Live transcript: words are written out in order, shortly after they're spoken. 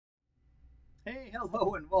Hey,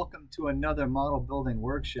 hello, and welcome to another model building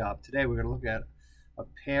workshop. Today we're going to look at a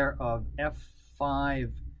pair of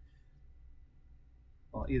F5,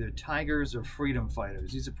 well, either Tigers or Freedom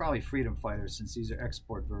Fighters. These are probably Freedom Fighters since these are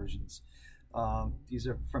export versions. These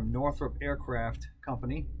are from Northrop Aircraft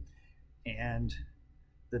Company, and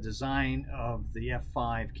the design of the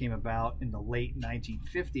F5 came about in the late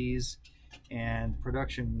 1950s, and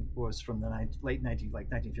production was from the late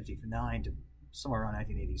 1959 to somewhere around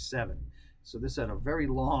 1987. So this had a very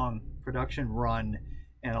long production run,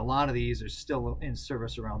 and a lot of these are still in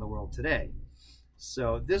service around the world today.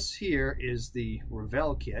 So this here is the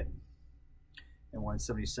Revell kit in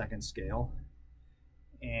 1/72nd scale,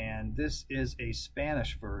 and this is a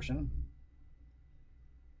Spanish version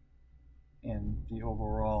in the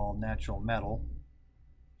overall natural metal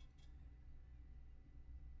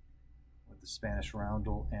with the Spanish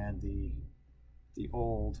roundel and the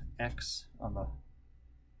old X on the,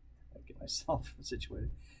 get myself situated,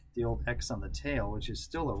 the old X on the tail, which is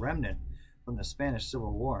still a remnant from the Spanish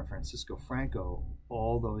Civil War and Francisco Franco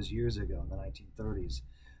all those years ago in the 1930s.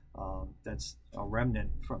 That's a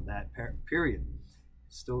remnant from that period,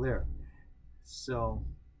 still there. So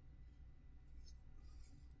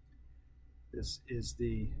this is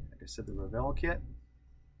the, like I said, the Revell kit.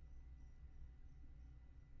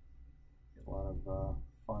 A lot of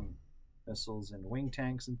fun missiles and wing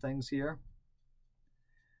tanks and things here.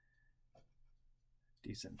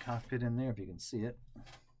 Decent cockpit in there if you can see it.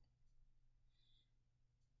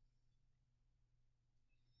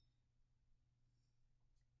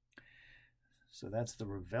 So that's the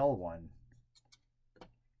Revell one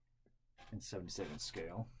in 72nd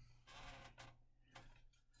scale.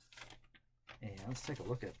 And let's take a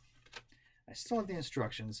look at, I still have the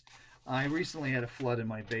instructions. I recently had a flood in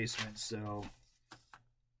my basement, so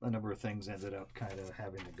a number of things ended up kind of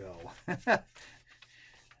having to go.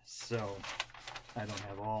 So I don't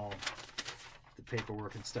have all the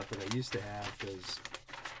paperwork and stuff that I used to have because,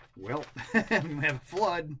 well, we have a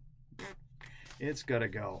flood. It's got to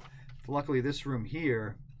go. Luckily, this room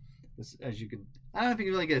here, this, as you can, I don't know if you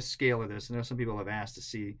can really get a scale of this. I know some people have asked to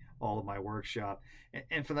see all of my workshop,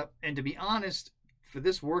 and to be honest, for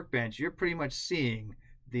this workbench, you're pretty much seeing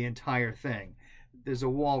the entire thing. There's a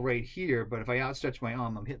wall right here, but if I outstretch my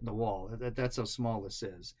arm, I'm hitting the wall. That's how small this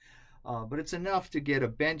is. But it's enough to get a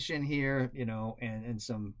bench in here, you know, and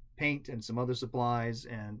some paint and some other supplies,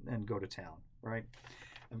 and go to town, right?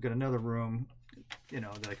 I've got another room, you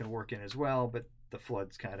know, that I can work in as well, but the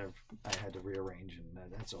floods kind of, I had to rearrange,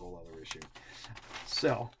 and that's a whole other issue.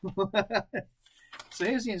 So, so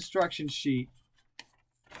here's the instruction sheet.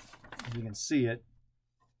 You can see it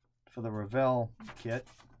for the Revell kit.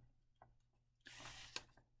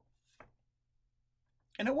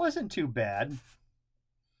 And it wasn't too bad.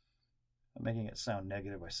 I'm making it sound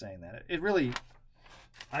negative by saying that. It really,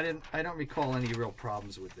 I don't recall any real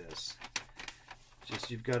problems with this.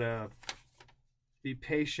 Just, you've got to be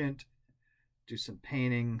patient, do some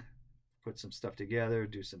painting, put some stuff together,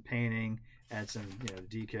 do some painting, add some, you know,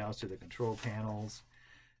 decals to the control panels.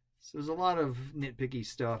 So there's a lot of nitpicky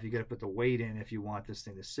stuff. You got to put the weight in if you want this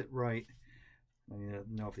thing to sit right. I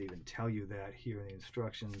don't know if they even tell you that here in the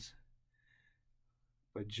instructions.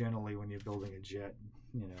 But generally, when you're building a jet,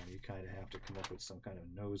 you know, you kind of have to come up with some kind of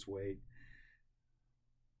nose weight.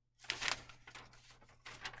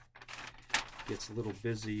 Gets a little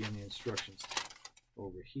busy in the instructions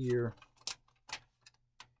over here.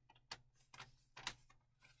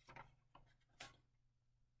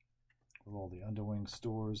 With all the underwing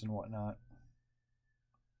stores and whatnot.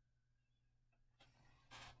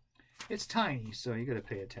 It's tiny, so you got to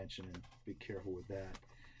pay attention and be careful with that.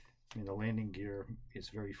 I mean, the landing gear is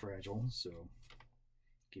very fragile, so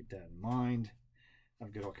keep that in mind.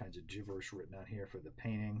 I've got all kinds of gibberish written out here for the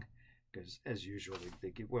painting, because as usual,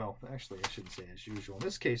 they give, well, actually, I shouldn't say as usual. In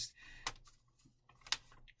this case,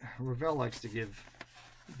 Revell likes to give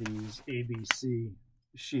these ABC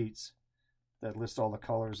sheets that list all the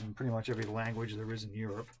colors in pretty much every language there is in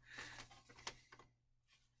Europe.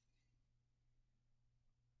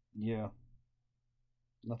 Yeah.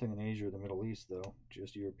 Nothing in Asia or the Middle East, though.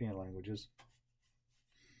 Just European languages.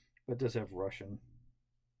 But it does have Russian,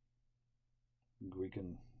 Greek,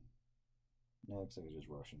 and... no, it looks like it's just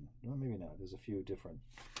Russian. Well, maybe not. There's a few different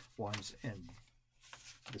ones in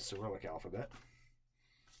the Cyrillic alphabet.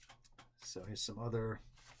 So here's some other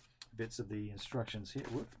bits of the instructions here.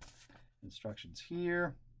 Whoop. Instructions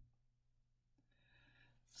here.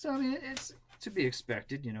 So, I mean, it's to be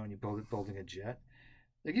expected, you know, when you're building a jet.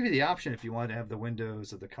 They give you the option if you want to have the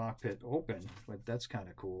windows of the cockpit open, but that's kind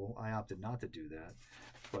of cool. I opted not to do that,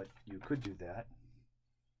 but you could do that.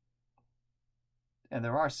 And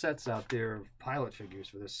there are sets out there of pilot figures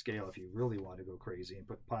for this scale. If you really want to go crazy and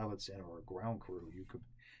put pilots in or a ground crew,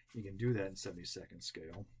 you can do that in 72nd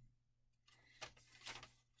scale.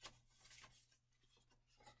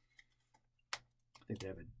 I think they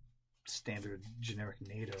have a standard generic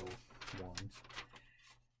NATO one.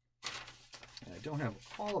 And I don't have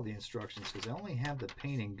all of the instructions because I only have the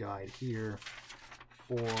painting guide here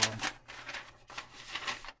for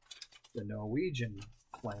the Norwegian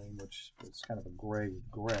plane, which is kind of a gray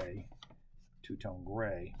with gray, two-tone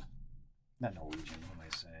gray. Not Norwegian, what am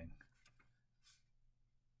I saying?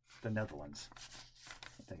 The Netherlands.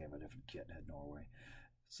 I think I have a different kit at Norway.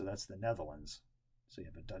 So that's the Netherlands. So you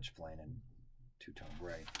have a Dutch plane in two-tone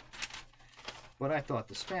gray. But I thought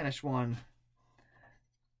the Spanish one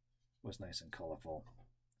was nice and colorful,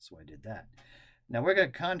 so I did that. Now we're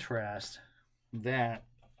going to contrast that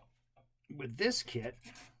with this kit,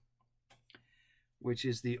 which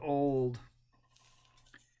is the old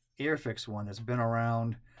Airfix one that's been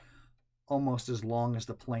around almost as long as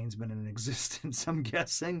the plane's been in existence, I'm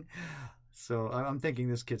guessing. So I'm thinking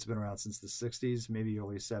this kit's been around since the 60s, maybe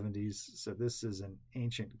early 70s. So this is an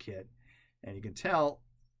ancient kit. And you can tell,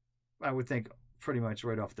 I would think pretty much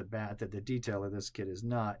right off the bat, that the detail of this kit is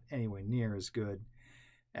not anywhere near as good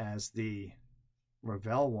as the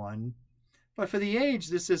Revell one. But for the age,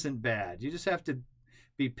 this isn't bad. You just have to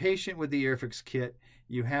be patient with the Airfix kit.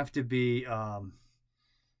 You have to be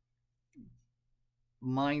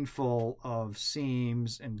mindful of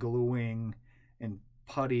seams and gluing and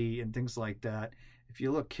putty and things like that. If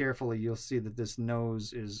you look carefully, you'll see that this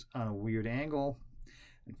nose is on a weird angle.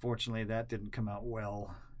 Unfortunately, that didn't come out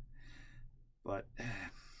well. But,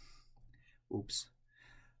 oops.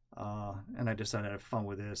 And I decided to have fun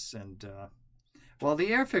with this. And, well,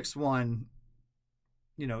 the Airfix one,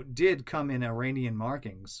 you know, did come in Iranian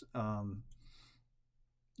markings,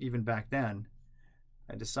 even back then.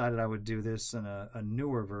 I decided I would do this in a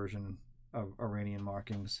newer version of Iranian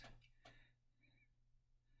markings.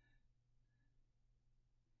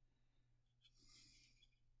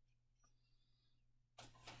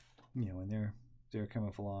 You know, in their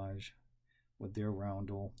camouflage with their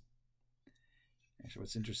roundel. Actually,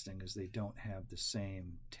 what's interesting is they don't have the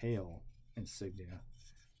same tail insignia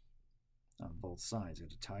on both sides.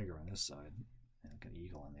 Got a tiger on this side and an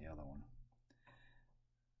eagle on the other one.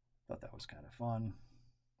 Thought that was kind of fun.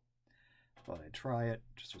 Thought I'd try it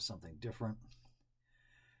just for something different.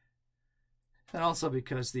 And also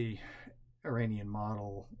because the Iranian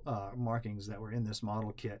model markings that were in this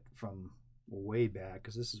model kit from way back,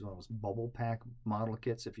 because this is one of those bubble pack model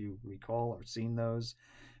kits, if you recall or seen those.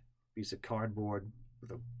 Piece of cardboard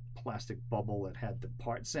with a plastic bubble that had the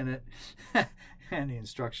parts in it, and the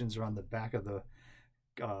instructions are on the back of the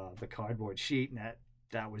cardboard sheet, and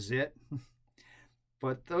that was it.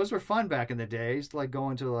 But those were fun back in the days, like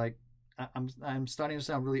going to, like, I'm starting to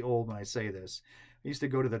sound really old when I say this. I used to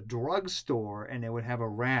go to the drugstore and they would have a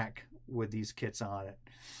rack with these kits on it,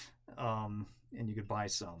 and you could buy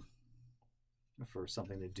some for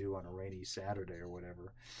something to do on a rainy Saturday or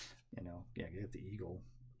whatever. You know, yeah, get the eagle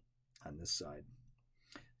on this side.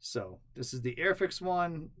 So this is the Airfix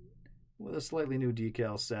one with a slightly new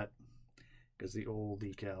decal set, because the old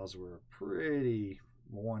decals were pretty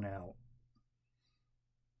worn out.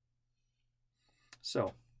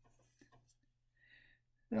 So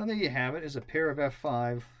now there you have it. Is a pair of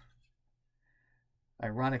F5,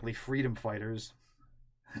 ironically, Freedom Fighters,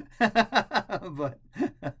 but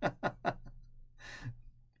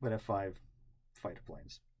F5 fighter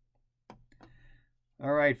planes.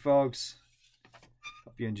 All right, folks.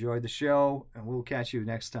 Hope you enjoyed the show, and we'll catch you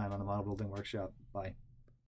next time on the Model Building Workshop. Bye.